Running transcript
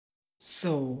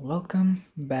So, welcome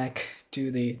back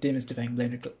to the Demystifying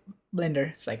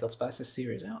Blender Cycles Passes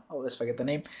series. I always forget the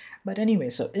name. But anyway,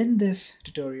 so in this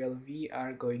tutorial, we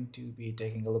are going to be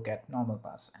taking a look at normal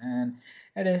pass. And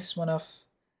it is one of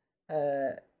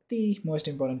the most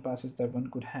important passes that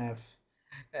one could have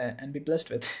and be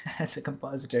blessed with as a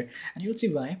compositor. And you'll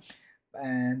see why.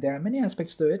 And there are many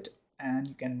aspects to it, and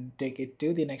you can take it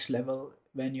to the next level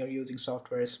when you're using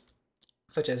softwares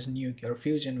such as Nuke or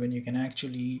Fusion, when you can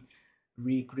actually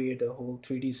recreate the whole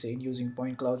 3D scene using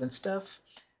point clouds and stuff.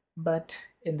 But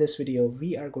in this video,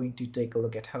 we are going to take a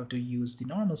look at how to use the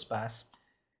normal pass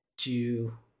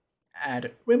to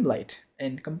add rim light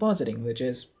in compositing, which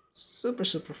is super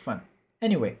fun.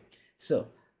 Anyway, so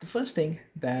the first thing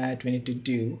that we need to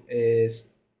do is,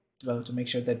 well, to make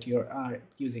sure that you are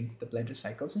using the Blender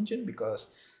Cycles engine, because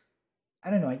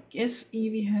I don't know, I guess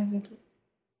Eevee has it.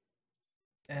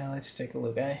 Let's take a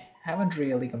look. I haven't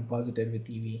really composited with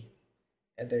Eevee.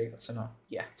 There you go. So no,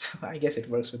 yeah. So I guess it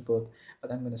works with both,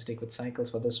 but I'm gonna stick with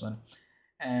cycles for this one.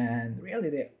 And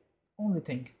really, the only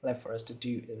thing left for us to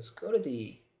do is go to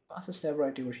the passes tab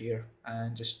right over here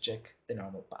and just check the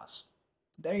normal pass.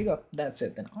 There you go. That's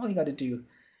it. Then all you got to do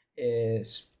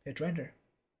is hit render.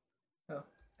 Oh,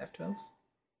 F12.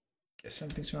 Guess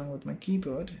something's wrong with my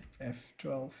keyboard.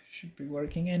 F12 should be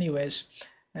working anyways.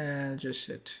 And just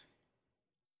hit.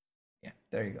 Yeah,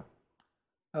 there you go.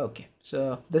 Okay,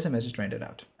 so this image is rendered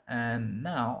out. And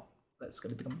now let's go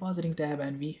to the compositing tab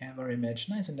and we have our image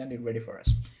nice and dandy ready for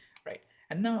us. Right,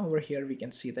 and now over here we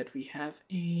can see that we have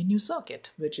a new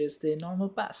socket, which is the normal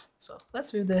pass. So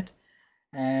let's view that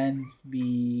and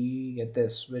we get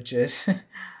this, which is,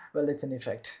 well, it's an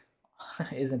effect,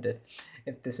 isn't it?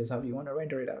 If this is how you want to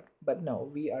render it out. But no,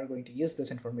 we are going to use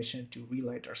this information to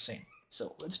relight our scene.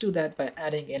 So let's do that by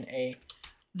adding in a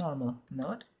normal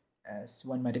node, as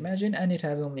one might imagine, and it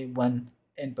has only one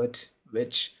input,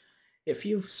 which if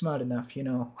you're smart enough, you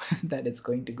know that it's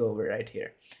going to go over right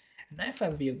here. Now if I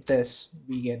view this,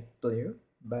 we get blue,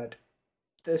 but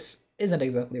this isn't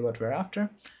exactly what we're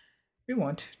after. We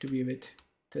want to view it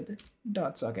to the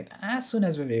dot socket. As soon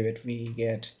as we view it, we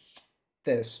get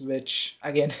this, which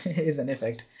again is an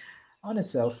effect on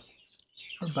itself,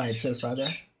 or by itself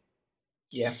rather.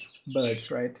 Yeah, birds,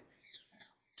 right?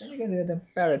 Can you guys hear them?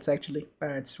 Parrots, actually.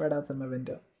 Parrots right outside my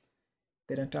window.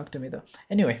 They don't talk to me though.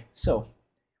 Anyway, so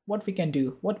what we can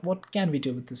do, what can we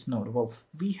do with this node? Well,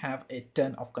 we have a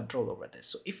ton of control over this.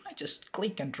 So if I just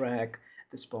click and drag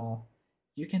this ball,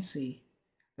 you can see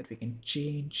that we can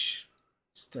change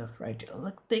stuff right here.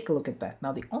 Look, take a look at that.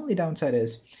 Now the only downside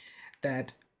is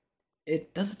that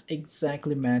it doesn't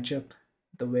exactly match up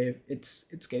the way it's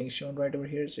getting shown right over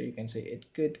here. So you can see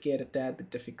it could get a tad bit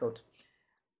difficult.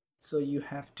 So you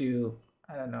have to,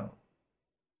 I don't know,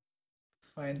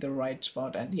 find the right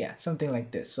spot, and yeah, something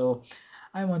like this. So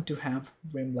I want to have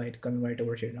rim light come right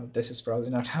over here. Now this is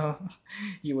probably not how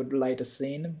you would light a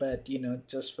scene, but you know,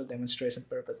 just for demonstration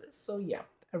purposes. So yeah,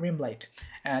 a rim light,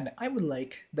 and I would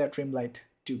like that rim light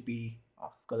to be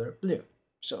of color blue.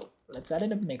 So let's add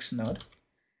in a mix node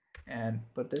and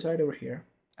put this right over here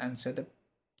and set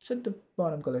the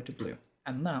bottom color to blue,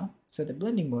 and now set the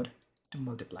blending mode to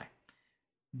multiply.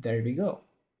 There we go,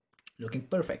 looking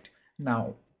perfect.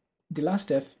 Now the last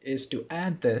step is to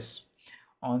add this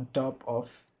on top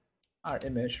of our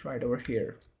image right over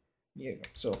here. Here,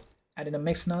 so add in a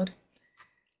mix node.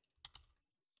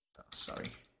 Oh, sorry,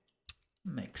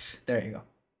 mix. There you go.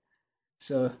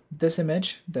 So this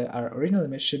image, our original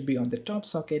image, should be on the top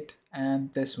socket,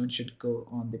 and this one should go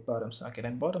on the bottom socket.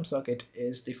 And bottom socket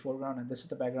is the foreground, and this is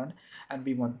the background. And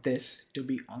we want this to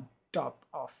be on top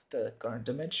of the current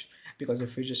image, because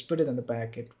if we just put it on the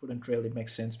back, it wouldn't really make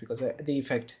sense, because the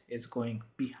effect is going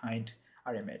behind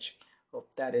our image. Hope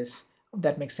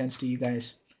that makes sense to you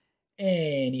guys.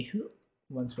 Anywho,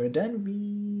 once we're done,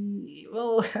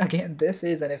 well, again, this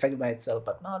is an effect by itself,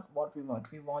 but not what we want.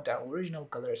 We want our original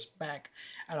colors back,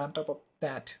 and on top of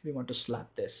that, we want to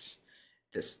slap this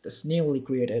newly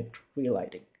created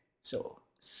relighting. So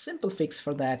simple fix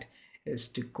for that is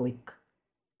to click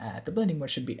the blending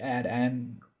mode should be add,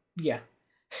 and yeah,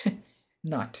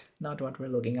 not what we're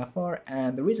looking out for.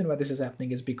 And the reason why this is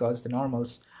happening is because the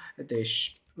normals,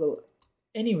 well,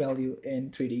 any value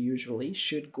in 3D usually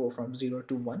should go from 0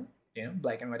 to 1, you know,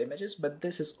 black and white images, but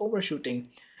this is overshooting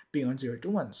beyond 0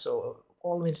 to 1. So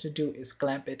all we need to do is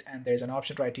clamp it, and there's an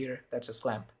option right here that says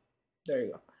clamp. There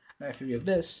you go. Now if you view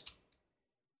this,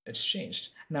 it's changed.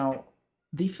 Now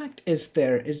the effect is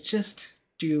there, it's just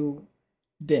too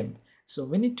dim. So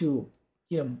we need to,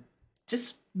 you know,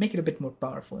 just make it a bit more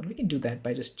powerful, and we can do that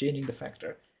by just changing the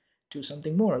factor to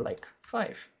something more like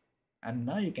 5. and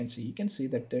now you can see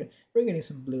that we're getting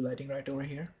some blue lighting right over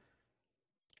here.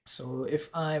 So if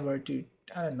I were to,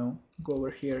 I don't know, go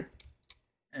over here,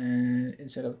 and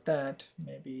instead of that,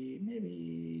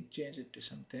 maybe change it to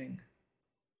something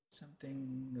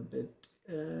a bit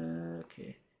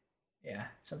okay, yeah,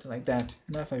 something like that.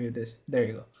 Now if I view this, there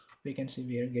you go, we can see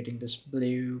we are getting this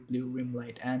blue rim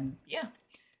light. And yeah,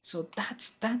 so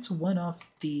that's one of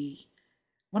the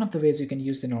ways you can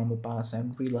use the normal pass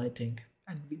and relighting,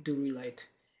 and we do relighting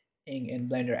in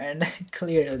Blender. And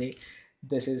clearly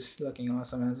this is looking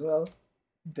awesome as well,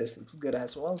 this looks good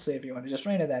as well. So if you want to just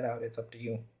render that out, it's up to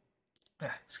you.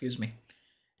 Excuse me.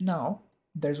 Now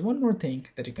there's one more thing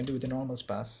that you can do with the normal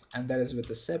pass, and that is with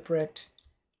the separate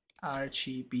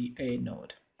RGBA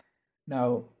node.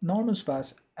 Now normal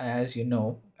pass, as you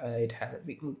know, it has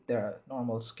there are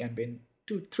normals can be in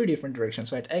three different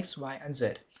directions, right? X, Y, and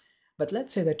Z. But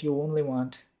let's say that you only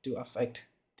want to affect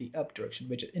the up direction,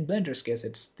 which in Blender's case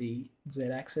it's the Z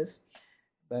axis.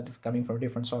 But coming from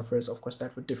different softwares, of course,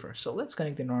 that would differ. So let's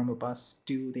connect the normal pass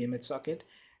to the image socket.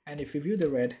 And if you view the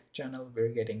red channel, we're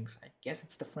getting, I guess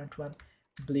it's the front one,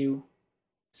 blue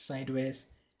sideways,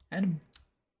 and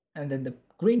then the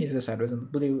green is the sideways, and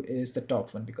the blue is the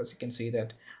top one, because you can see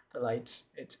that the light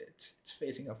it's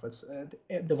facing upwards.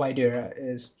 The white area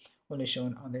is only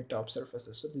shown on the top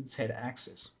surfaces, so the Z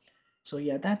axis. So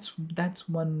yeah, that's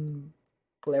one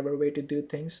clever way to do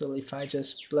things. So if I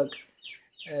just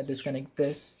disconnect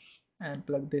this and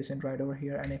plug this in right over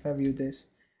here, and if I view this,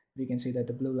 we can see that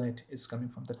the blue light is coming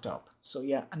from the top. So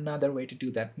yeah, another way to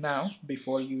do that. Now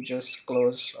before you just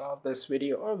close off this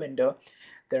video or window,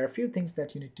 there are a few things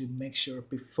that you need to make sure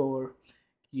before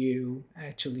you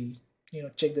actually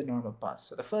check the normal pass.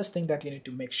 So the first thing that you need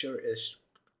to make sure is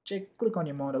click on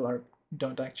your model, or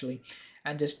don't actually,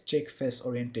 and just check face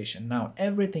orientation. Now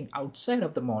everything outside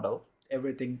of the model,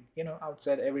 everything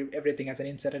outside, everything has an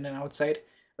inside and an outside,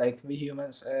 like we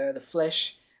humans, the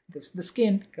flesh, the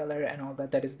skin color and all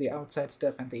that is the outside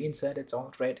stuff, and the inside it's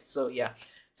all red. So yeah,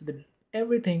 so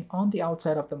everything on the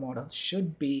outside of the model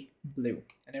should be blue,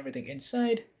 and everything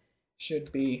inside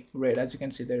should be red. As you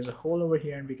can see, there's a hole over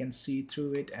here and we can see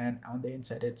through it, and on the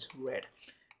inside it's red.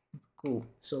 Cool.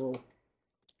 So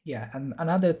yeah, and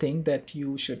another thing that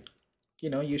you should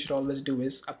always do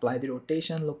is apply the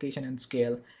rotation, location, and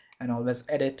scale, and always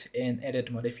edit in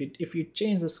edit mode. If you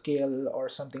change the scale or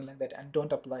something like that and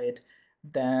don't apply it,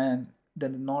 then the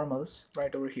normals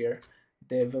right over here,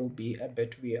 they will be a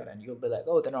bit weird, and you'll be like,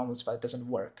 oh, the normal pass doesn't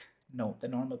work. No, the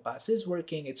normal pass is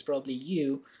working. It's probably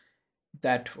you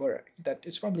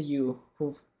it's probably you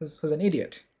who's an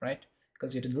idiot, right?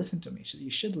 Because you didn't listen to me. So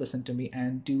you should listen to me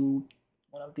and do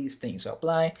one of these things. So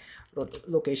apply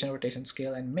location, rotation,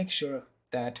 scale, and make sure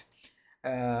that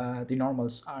the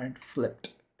normals aren't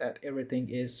flipped, that everything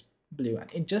is blue.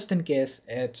 And just in case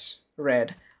it's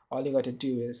red, all you got to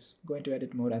do is go into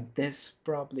edit mode, and this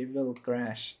probably will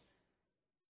crash.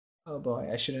 Oh boy,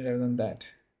 I shouldn't have done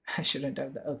that. I shouldn't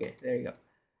have that. Okay, there you go.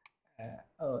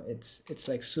 Oh, it's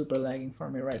like super lagging for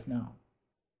me right now.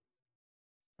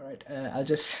 All right, I'll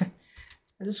just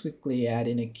quickly add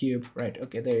in a cube. Right,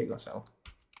 okay, there you go.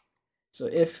 So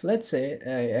if let's say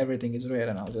everything is red,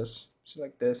 and I'll just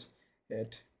select this,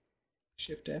 hit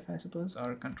Shift F, I suppose,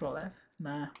 or Control F.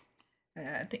 Nah,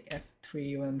 I think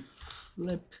F3 will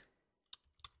flip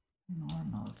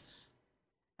normals.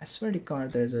 I swear to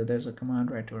God, there's a command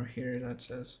right over here that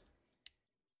says.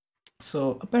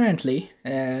 So apparently,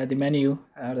 the menu,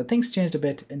 the things changed a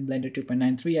bit in Blender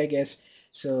 2.93, I guess.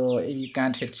 So you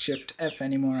can't hit Shift F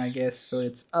anymore, I guess. So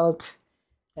it's Alt,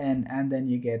 and then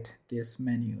you get this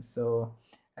menu. So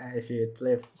if you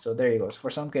flip, so there you go.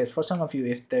 For some of you,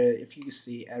 if you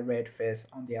see a red face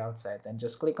on the outside, then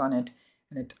just click on it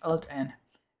and hit Alt N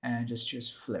and just choose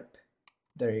flip.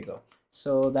 There you go.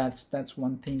 So that's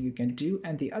one thing you can do.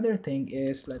 And the other thing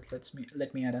is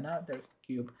let me add another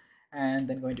cube, and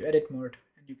then go into edit mode,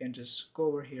 and you can just go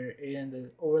over here in the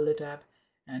overlay tab,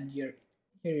 and here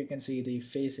you can see the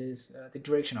faces, the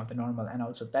direction of the normal, and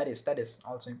also that is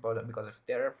also important, because if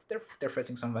they're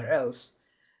facing somewhere else,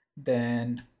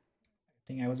 then I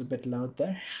think I was a bit loud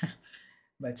there,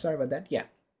 but sorry about that. Yeah,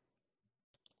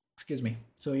 excuse me.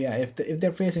 So yeah, if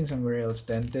they're facing somewhere else,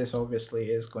 then this obviously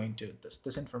is going to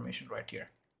this information right here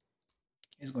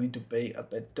is going to be a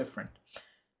bit different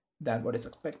than what is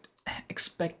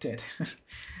expected.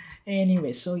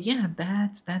 Anyway, so yeah,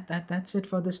 that's it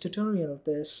for this tutorial.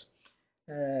 This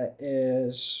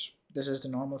is the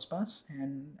normal pass,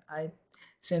 and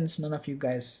since none of you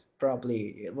guys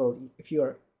probably, well, if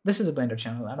you're, this is a Blender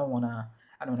channel, I don't wanna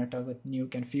talk with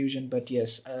Nuke and Fusion, but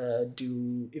yes,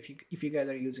 if you guys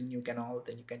are using Nuke and all,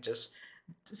 then you can just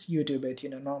just YouTube it,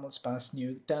 normal sparse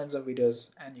new tons of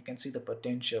videos, and you can see the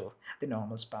potential the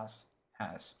normal sparse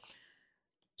has.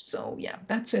 So yeah,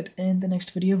 that's it. In the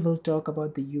next video, we'll talk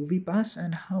about the UV pass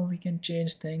and how we can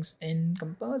change things in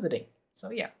compositing.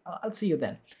 So yeah, I'll see you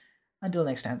then. Until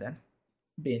next time then,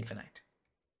 be infinite.